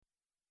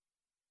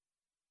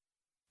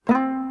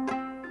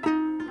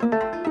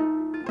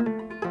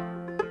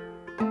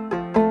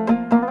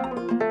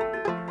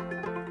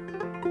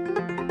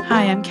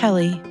Hi, I'm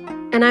Kelly.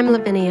 And I'm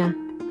Lavinia.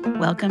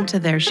 Welcome to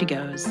There She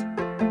Goes,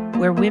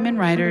 where women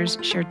writers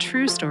share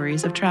true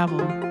stories of travel.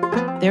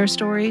 Their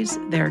stories,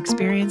 their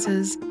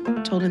experiences,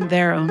 told in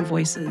their own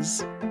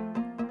voices.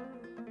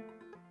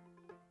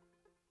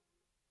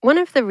 One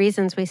of the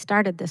reasons we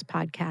started this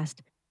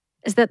podcast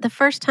is that the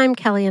first time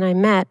Kelly and I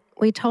met,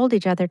 we told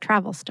each other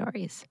travel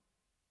stories.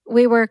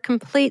 We were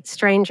complete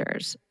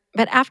strangers,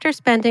 but after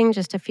spending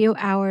just a few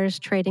hours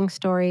trading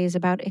stories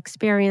about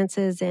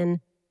experiences in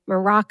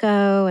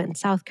Morocco and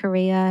South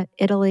Korea,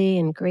 Italy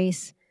and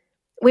Greece,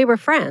 we were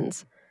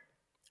friends.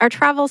 Our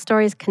travel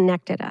stories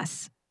connected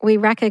us. We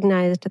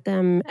recognized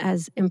them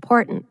as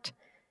important.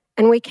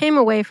 And we came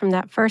away from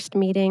that first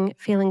meeting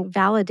feeling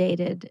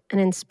validated and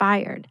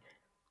inspired.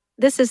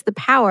 This is the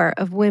power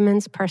of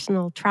women's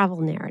personal travel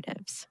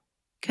narratives.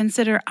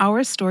 Consider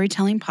our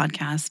storytelling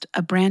podcast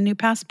a brand new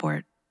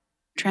passport,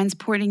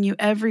 transporting you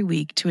every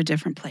week to a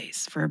different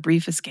place for a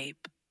brief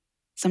escape,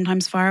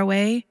 sometimes far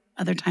away,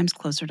 other times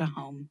closer to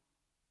home.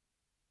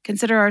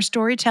 Consider our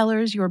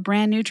storytellers your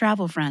brand new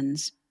travel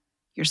friends,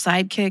 your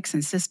sidekicks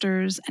and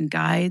sisters and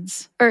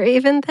guides. Or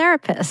even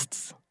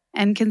therapists.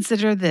 And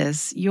consider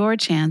this your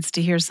chance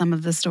to hear some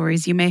of the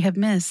stories you may have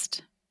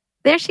missed.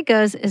 There She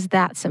Goes is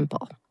that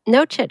simple.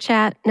 No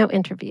chit-chat, no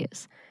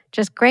interviews.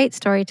 Just great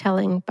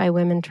storytelling by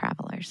women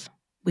travelers.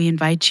 We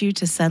invite you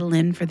to settle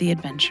in for the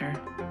adventure.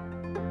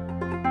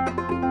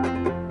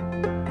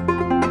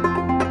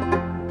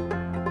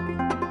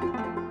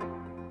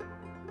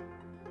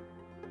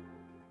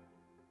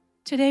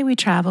 Today we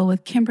travel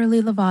with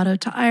Kimberly Lovato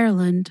to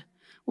Ireland,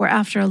 where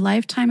after a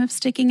lifetime of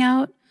sticking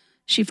out,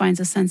 she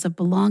finds a sense of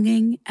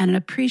belonging and an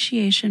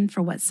appreciation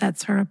for what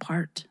sets her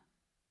apart.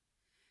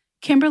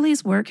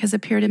 Kimberly's work has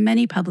appeared in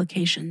many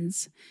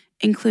publications,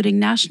 including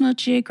National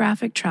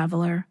Geographic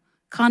Traveler,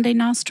 Condé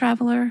Nast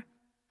Traveler,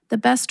 The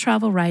Best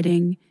Travel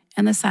Writing,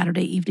 and the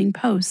Saturday Evening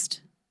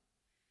Post.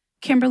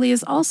 Kimberly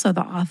is also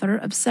the author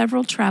of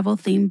several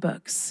travel-themed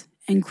books,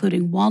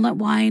 including Walnut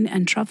Wine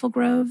and Truffle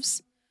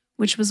Groves,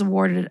 which was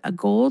awarded a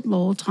Gold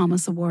Lowell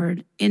Thomas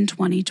Award in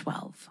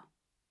 2012.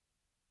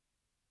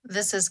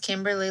 This is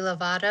Kimberly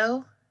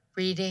Lovato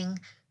reading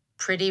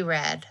Pretty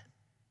Red.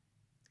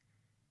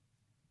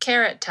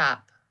 Carrot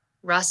Top,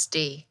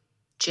 Rusty,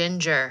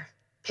 Ginger,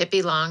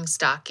 Pippi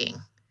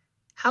Longstocking.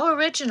 How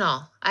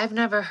original. I've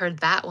never heard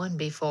that one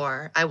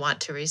before, I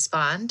want to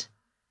respond.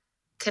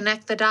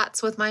 Connect the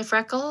dots with my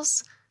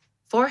freckles?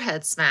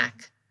 Forehead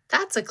smack.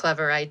 That's a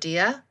clever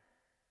idea.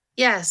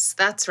 Yes,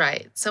 that's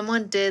right.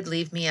 Someone did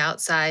leave me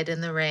outside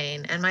in the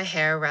rain and my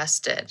hair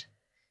rusted.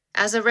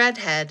 As a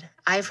redhead,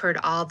 I've heard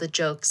all the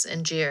jokes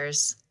and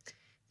jeers.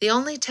 The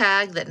only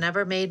tag that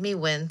never made me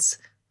wince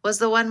was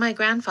the one my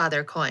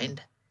grandfather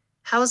coined.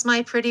 How's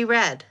my pretty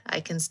red?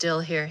 I can still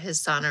hear his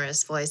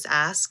sonorous voice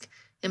ask,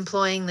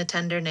 employing the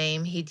tender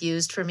name he'd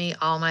used for me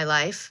all my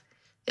life.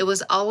 It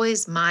was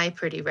always my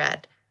pretty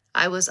red.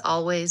 I was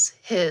always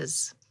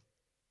his.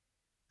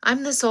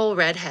 I'm the sole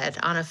redhead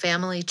on a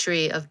family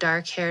tree of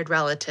dark-haired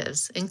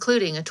relatives,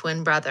 including a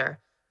twin brother,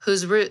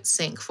 whose roots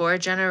sink 4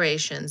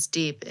 generations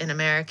deep in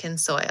American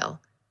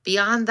soil.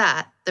 Beyond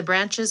that, the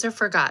branches are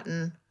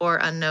forgotten or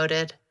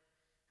unnoted.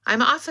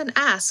 I'm often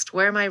asked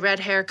where my red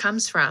hair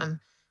comes from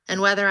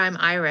and whether I'm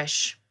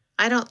Irish.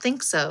 I don't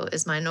think so,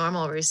 is my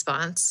normal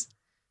response.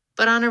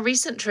 But on a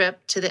recent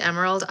trip to the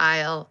Emerald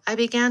Isle, I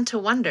began to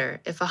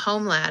wonder if a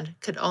homeland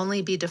could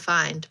only be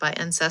defined by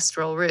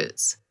ancestral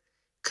roots.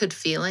 Could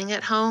feeling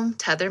at home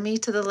tether me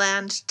to the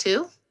land,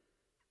 too?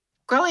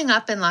 Growing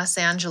up in Los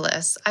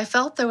Angeles, I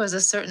felt there was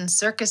a certain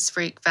circus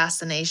freak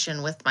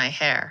fascination with my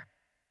hair.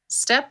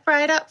 Step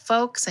right up,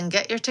 folks, and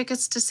get your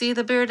tickets to see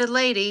the bearded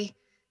lady.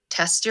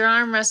 Test your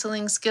arm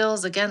wrestling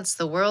skills against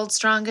the world's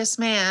strongest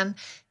man,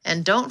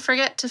 and don't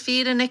forget to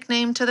feed a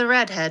nickname to the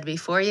redhead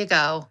before you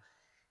go.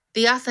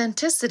 The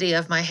authenticity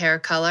of my hair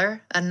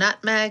color, a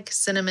nutmeg,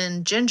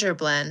 cinnamon, ginger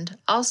blend,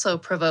 also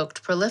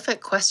provoked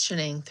prolific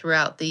questioning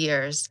throughout the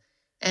years,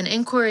 an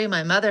inquiry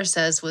my mother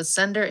says would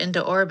send her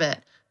into orbit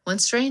when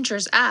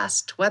strangers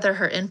asked whether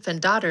her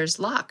infant daughter's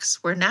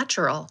locks were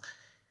natural.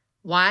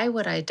 Why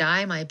would I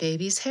dye my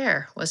baby's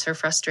hair, was her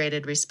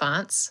frustrated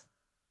response.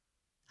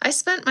 I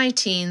spent my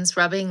teens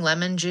rubbing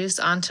lemon juice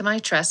onto my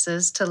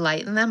tresses to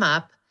lighten them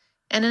up,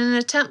 and in an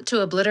attempt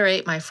to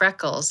obliterate my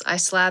freckles, I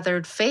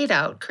slathered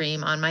fade-out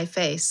cream on my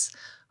face,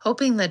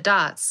 hoping the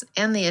dots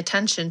and the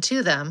attention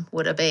to them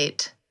would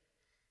abate.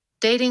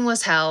 Dating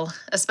was hell,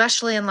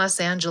 especially in Los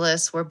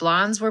Angeles, where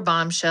blondes were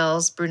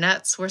bombshells,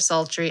 brunettes were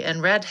sultry,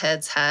 and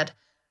redheads had,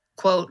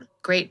 quote,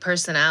 great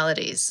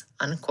personalities,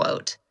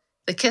 unquote.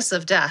 The kiss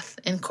of death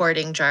in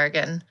courting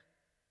jargon.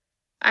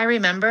 I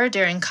remember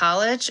during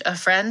college, a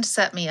friend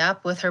set me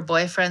up with her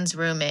boyfriend's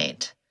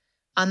roommate.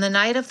 On the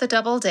night of the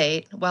double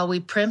date, while we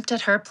primped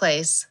at her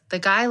place, the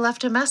guy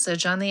left a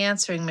message on the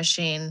answering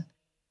machine.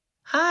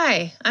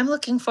 Hi, I'm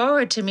looking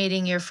forward to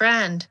meeting your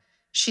friend.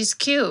 She's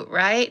cute,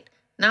 right?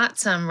 Not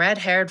some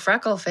red-haired,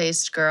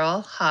 freckle-faced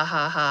girl, ha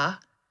ha ha.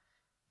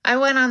 I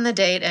went on the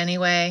date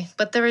anyway,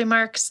 but the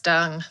remark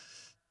stung.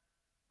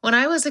 When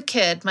I was a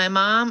kid, my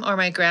mom or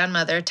my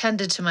grandmother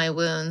tended to my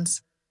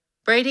wounds,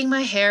 braiding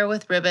my hair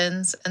with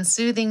ribbons and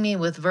soothing me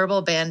with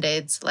verbal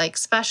band-aids like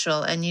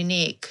special and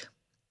unique.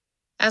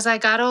 As I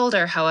got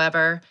older,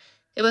 however,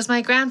 it was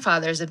my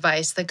grandfather's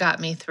advice that got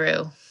me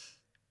through.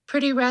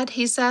 "Pretty Red,"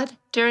 he said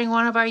during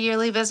one of our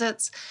yearly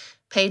visits,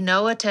 "pay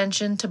no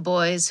attention to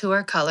boys who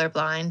are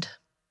colorblind."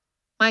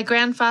 My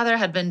grandfather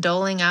had been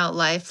doling out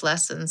life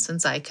lessons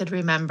since I could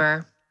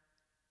remember.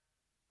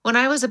 When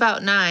I was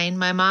about 9,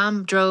 my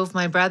mom drove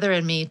my brother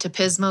and me to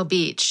Pismo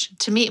Beach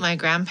to meet my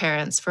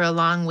grandparents for a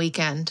long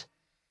weekend.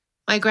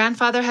 My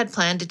grandfather had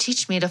planned to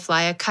teach me to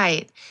fly a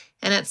kite,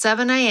 and at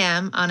 7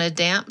 a.m. on a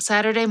damp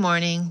Saturday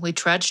morning, we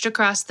trudged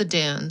across the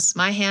dunes,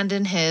 my hand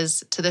in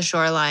his, to the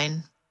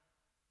shoreline.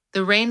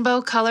 The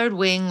rainbow-colored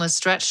wing was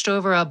stretched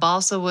over a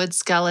balsa wood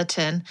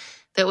skeleton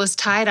that was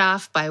tied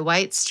off by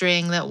white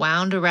string that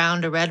wound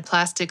around a red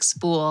plastic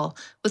spool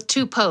with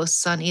 2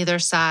 posts on either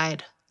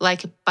side,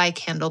 like bike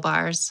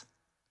handlebars.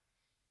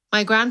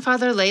 My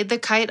grandfather laid the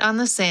kite on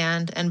the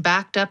sand and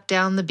backed up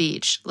down the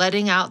beach,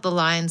 letting out the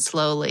line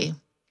slowly.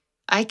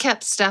 I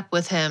kept step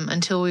with him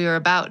until we were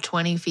about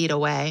 20 feet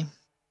away.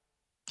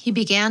 He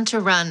began to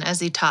run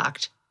as he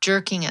talked,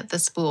 jerking at the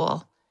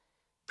spool.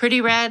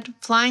 "Pretty Red,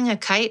 flying a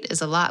kite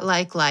is a lot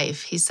like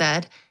life," he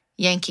said,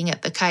 yanking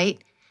at the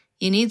kite.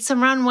 "You need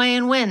some runway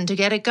and wind to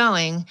get it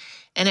going,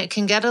 and it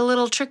can get a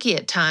little tricky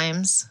at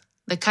times."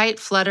 The kite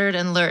fluttered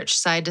and lurched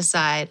side to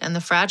side, and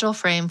the fragile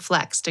frame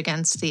flexed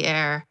against the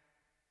air.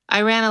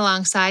 I ran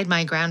alongside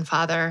my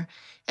grandfather,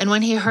 and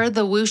when he heard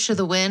the whoosh of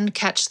the wind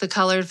catch the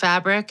colored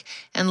fabric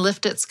and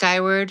lift it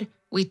skyward,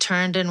 we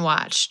turned and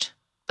watched.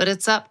 "But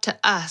it's up to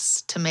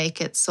us to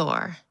make it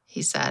soar,"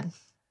 he said.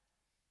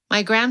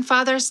 My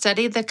grandfather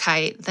steadied the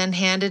kite, then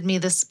handed me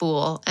the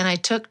spool, and I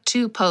took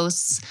 2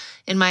 posts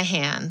in my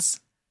hands.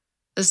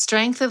 The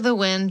strength of the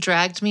wind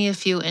dragged me a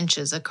few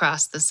inches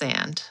across the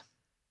sand.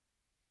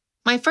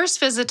 My first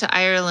visit to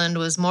Ireland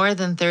was more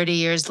than 30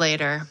 years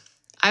later.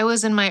 I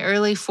was in my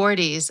early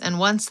 40s, and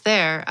once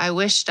there, I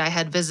wished I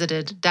had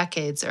visited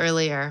decades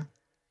earlier.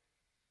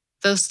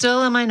 Though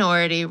still a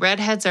minority,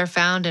 redheads are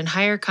found in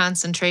higher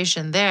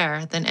concentration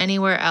there than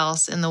anywhere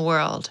else in the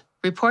world,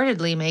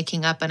 reportedly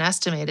making up an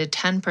estimated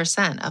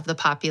 10% of the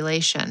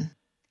population.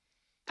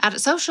 At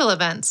social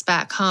events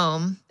back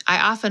home, I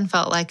often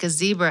felt like a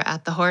zebra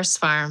at the horse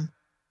farm,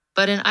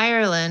 but in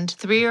Ireland,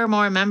 3 or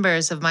more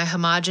members of my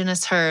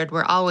homogeneous herd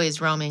were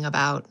always roaming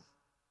about.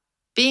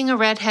 Being a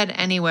redhead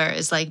anywhere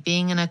is like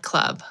being in a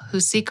club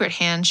whose secret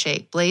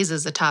handshake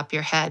blazes atop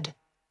your head.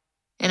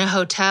 In a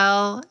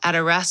hotel, at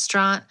a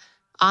restaurant,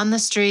 on the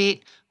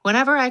street,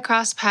 whenever I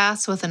cross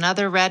paths with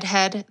another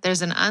redhead,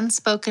 there's an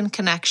unspoken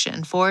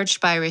connection forged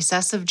by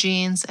recessive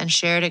genes and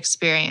shared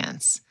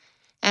experience.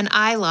 An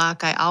eye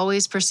lock I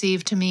always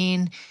perceived to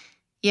mean,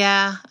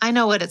 "Yeah, I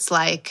know what it's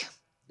like."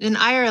 In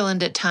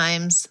Ireland at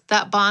times,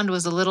 that bond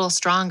was a little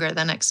stronger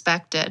than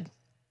expected.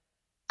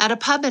 At a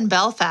pub in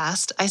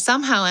Belfast, I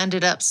somehow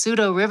ended up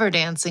pseudo-river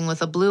dancing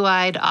with a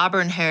blue-eyed,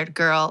 auburn-haired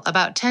girl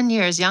about 10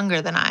 years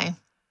younger than I.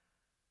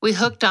 We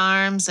hooked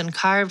arms and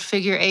carved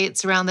figure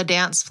 8s around the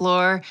dance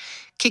floor,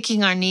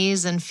 kicking our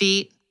knees and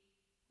feet.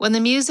 When the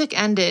music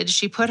ended,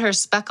 she put her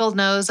speckled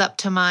nose up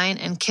to mine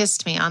and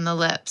kissed me on the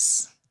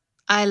lips.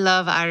 "I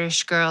love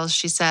Irish girls,"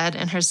 she said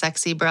in her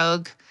sexy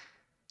brogue.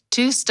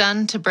 Too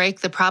stunned to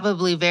break the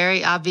probably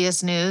very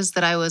obvious news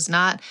that I was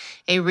not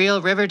a real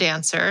river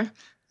dancer,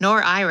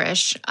 nor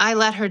Irish, I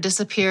let her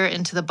disappear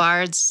into the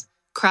bar's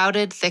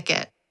crowded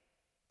thicket,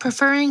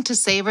 preferring to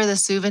savor the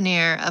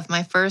souvenir of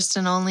my first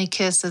and only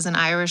kiss as an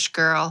Irish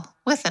girl,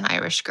 with an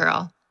Irish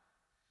girl.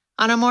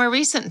 On a more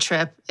recent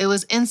trip, it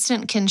was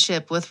instant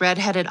kinship with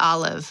red-headed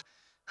Olive,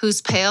 whose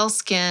pale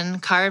skin,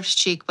 carved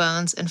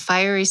cheekbones, and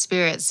fiery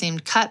spirit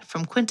seemed cut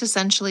from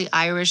quintessentially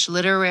Irish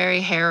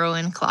literary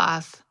heroine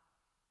cloth.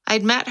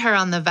 I'd met her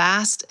on the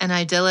vast and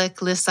idyllic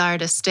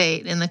Lissard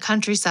estate in the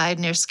countryside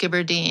near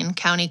Skibbereen,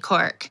 County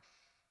Cork,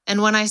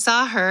 and when I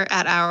saw her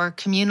at our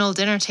communal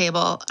dinner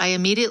table, I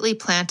immediately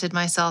planted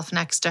myself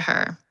next to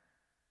her.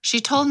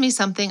 She told me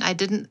something I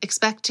didn't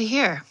expect to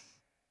hear.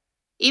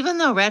 Even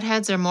though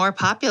redheads are more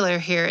popular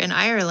here in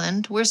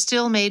Ireland, we're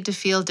still made to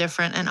feel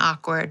different and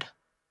awkward.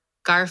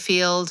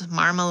 Garfield,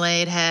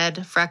 Marmalade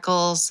Head,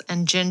 Freckles,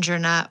 and Ginger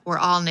Nut were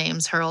all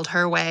names hurled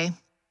her way.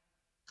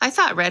 I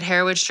thought red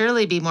hair would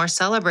surely be more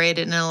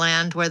celebrated in a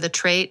land where the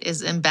trait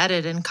is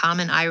embedded in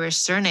common Irish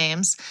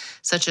surnames,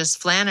 such as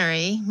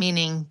Flannery,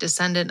 meaning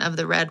descendant of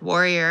the Red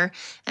Warrior,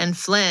 and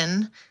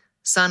Flynn,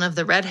 son of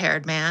the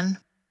red-haired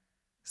man.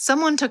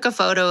 Someone took a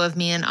photo of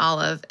me and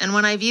Olive, and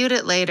when I viewed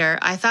it later,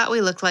 I thought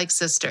we looked like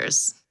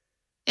sisters.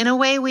 In a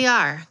way, we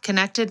are,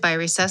 connected by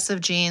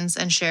recessive genes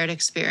and shared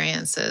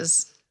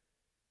experiences.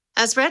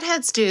 As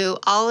redheads do,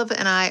 Olive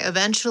and I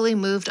eventually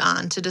moved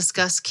on to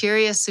discuss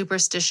curious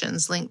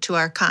superstitions linked to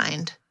our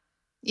kind.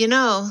 "You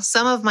know,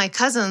 some of my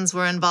cousins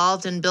were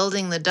involved in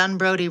building the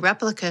Dunbrody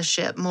replica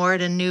ship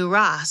moored in New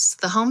Ross,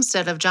 the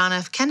homestead of John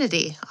F.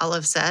 Kennedy,"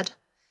 Olive said.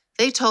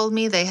 "They told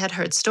me they had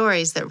heard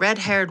stories that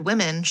red-haired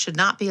women should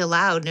not be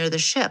allowed near the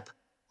ship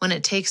when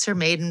it takes her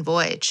maiden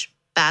voyage."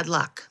 bad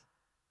luck.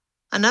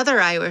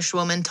 Another Irish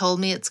woman told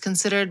me it's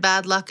considered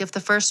bad luck if the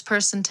first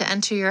person to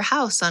enter your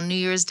house on New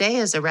Year's Day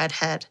is a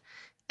redhead,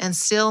 and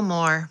still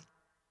more.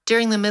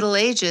 During the Middle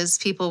Ages,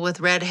 people with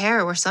red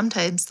hair were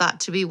sometimes thought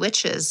to be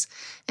witches,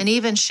 and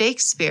even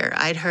Shakespeare,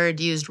 I'd heard,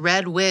 used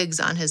red wigs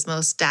on his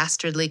most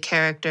dastardly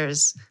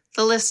characters.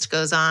 The list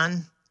goes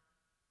on.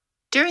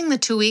 During the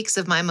 2 weeks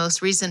of my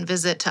most recent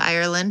visit to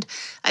Ireland,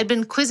 I'd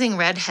been quizzing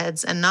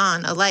redheads and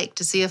non alike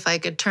to see if I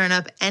could turn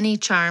up any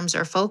charms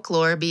or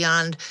folklore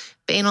beyond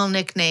banal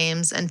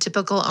nicknames and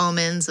typical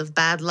omens of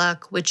bad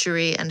luck,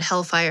 witchery, and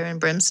hellfire and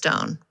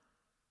brimstone.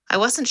 I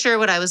wasn't sure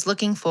what I was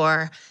looking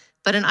for,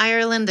 but in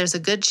Ireland there's a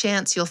good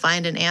chance you'll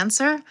find an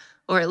answer,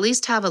 or at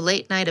least have a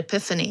late-night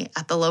epiphany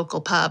at the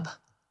local pub.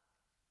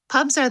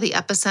 Pubs are the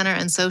epicenter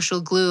and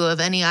social glue of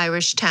any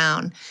Irish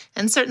town,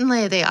 and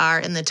certainly they are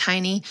in the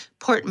tiny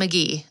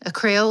Portmagee, a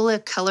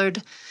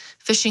Crayola-colored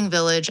fishing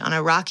village on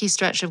a rocky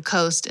stretch of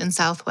coast in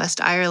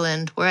southwest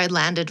Ireland where I'd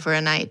landed for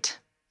a night.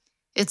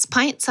 Its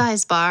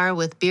pint-sized bar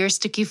with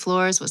beer-sticky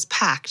floors was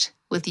packed,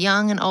 with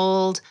young and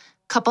old,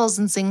 couples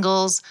and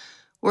singles,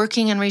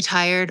 working and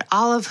retired,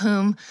 all of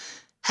whom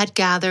had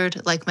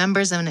gathered like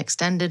members of an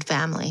extended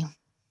family.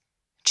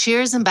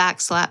 Cheers and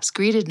backslaps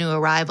greeted new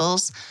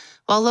arrivals,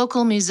 while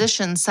local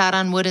musicians sat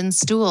on wooden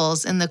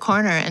stools in the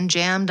corner and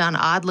jammed on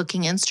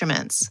odd-looking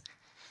instruments.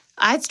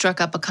 I'd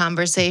struck up a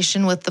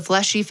conversation with the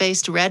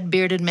fleshy-faced,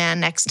 red-bearded man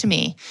next to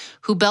me,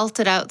 who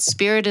belted out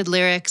spirited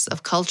lyrics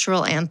of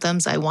cultural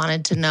anthems I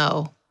wanted to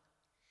know.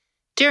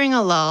 During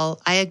a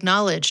lull, I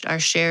acknowledged our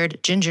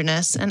shared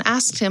gingerness and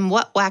asked him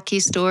what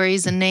wacky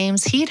stories and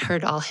names he'd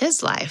heard all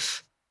his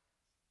life.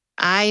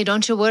 "Aye,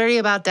 don't you worry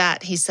about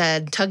that," he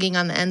said, tugging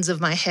on the ends of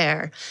my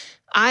hair.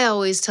 "I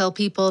always tell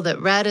people that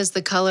red is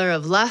the color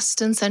of lust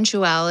and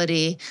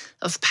sensuality,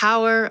 of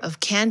power, of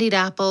candied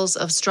apples,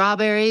 of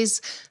strawberries,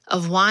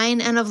 of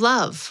wine, and of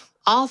love,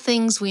 all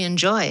things we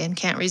enjoy and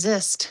can't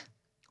resist."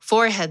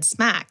 Forehead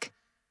smack.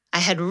 I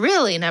had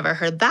really never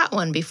heard that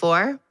one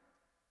before.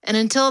 And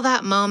until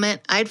that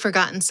moment, I'd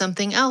forgotten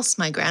something else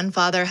my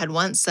grandfather had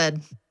once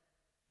said.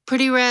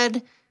 "Pretty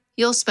Red,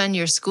 you'll spend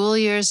your school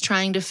years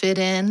trying to fit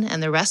in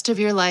and the rest of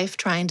your life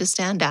trying to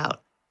stand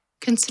out.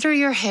 Consider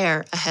your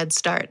hair a head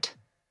start."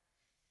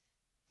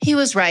 He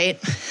was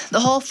right. The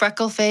whole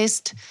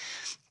freckle-faced,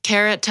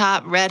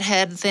 carrot-top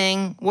redhead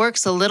thing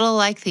works a little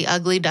like the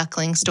ugly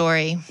duckling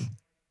story.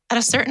 At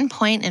a certain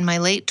point in my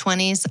late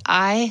 20s,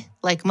 I,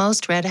 like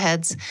most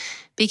redheads,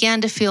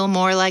 began to feel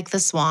more like the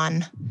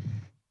swan.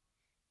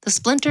 The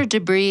splintered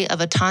debris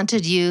of a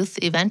taunted youth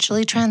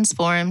eventually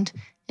transformed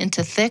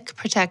into thick,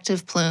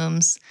 protective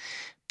plumes,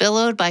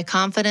 billowed by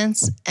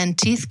confidence and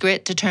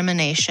teeth-grit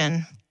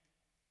determination.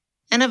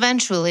 And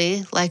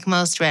eventually, like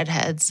most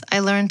redheads, I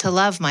learned to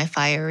love my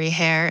fiery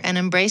hair and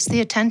embrace the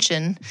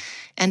attention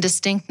and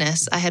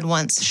distinctness I had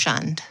once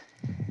shunned.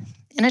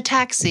 In a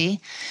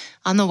taxi,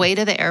 on the way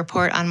to the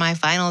airport on my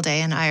final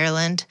day in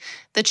Ireland,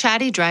 the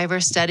chatty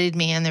driver studied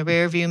me in the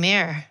rearview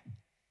mirror.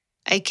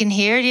 "I can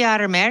hear you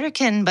are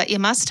American, but you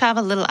must have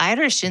a little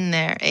Irish in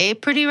there, eh,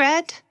 Pretty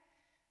Red?"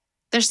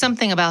 There's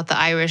something about the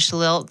Irish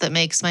lilt that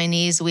makes my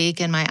knees weak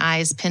and my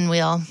eyes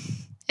pinwheel.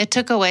 It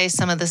took away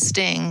some of the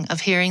sting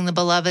of hearing the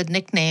beloved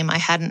nickname I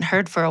hadn't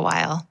heard for a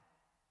while.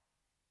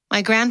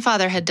 My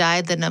grandfather had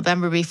died the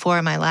November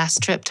before my last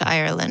trip to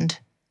Ireland.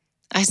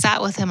 I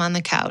sat with him on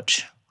the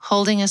couch,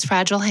 holding his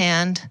fragile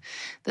hand,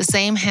 the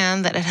same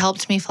hand that had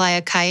helped me fly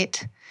a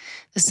kite,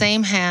 the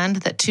same hand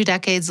that 2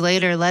 decades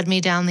later led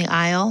me down the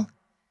aisle,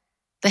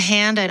 the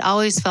hand I'd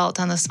always felt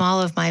on the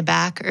small of my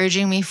back,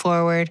 urging me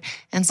forward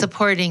and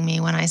supporting me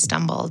when I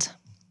stumbled.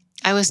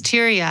 I was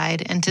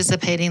teary-eyed,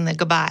 anticipating the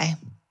goodbye.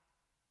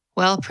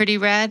 "Well, Pretty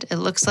Red, it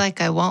looks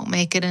like I won't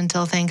make it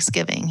until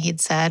Thanksgiving,"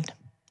 he'd said.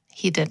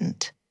 He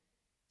didn't.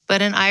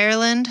 But in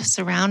Ireland,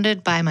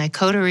 surrounded by my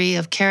coterie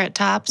of carrot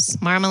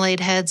tops, marmalade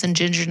heads, and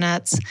ginger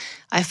nuts,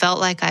 I felt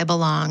like I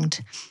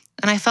belonged.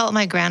 And I felt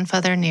my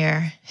grandfather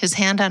near, his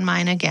hand on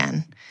mine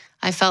again.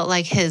 I felt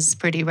like his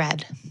Pretty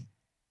Red.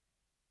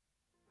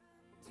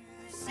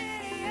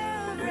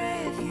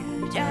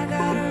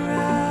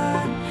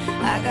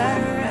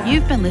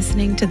 You've been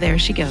listening to There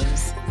She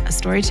Goes, a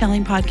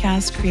storytelling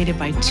podcast created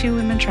by 2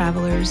 women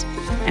travelers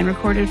and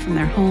recorded from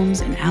their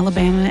homes in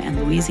Alabama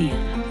and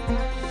Louisiana.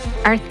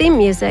 Our theme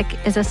music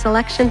is a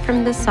selection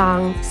from the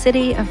song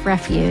City of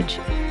Refuge,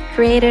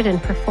 created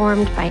and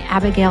performed by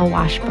Abigail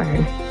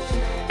Washburn.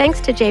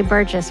 Thanks to Jay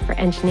Burgess for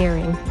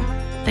engineering.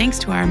 Thanks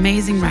to our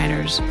amazing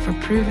writers for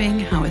proving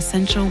how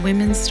essential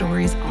women's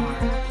stories are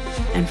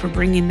and for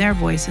bringing their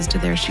voices to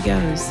There She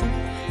Goes.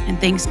 And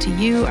thanks to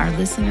you, our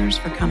listeners,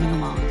 for coming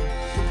along.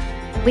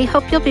 We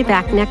hope you'll be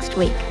back next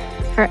week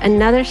for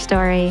another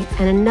story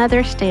and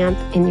another stamp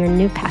in your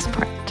new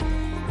passport.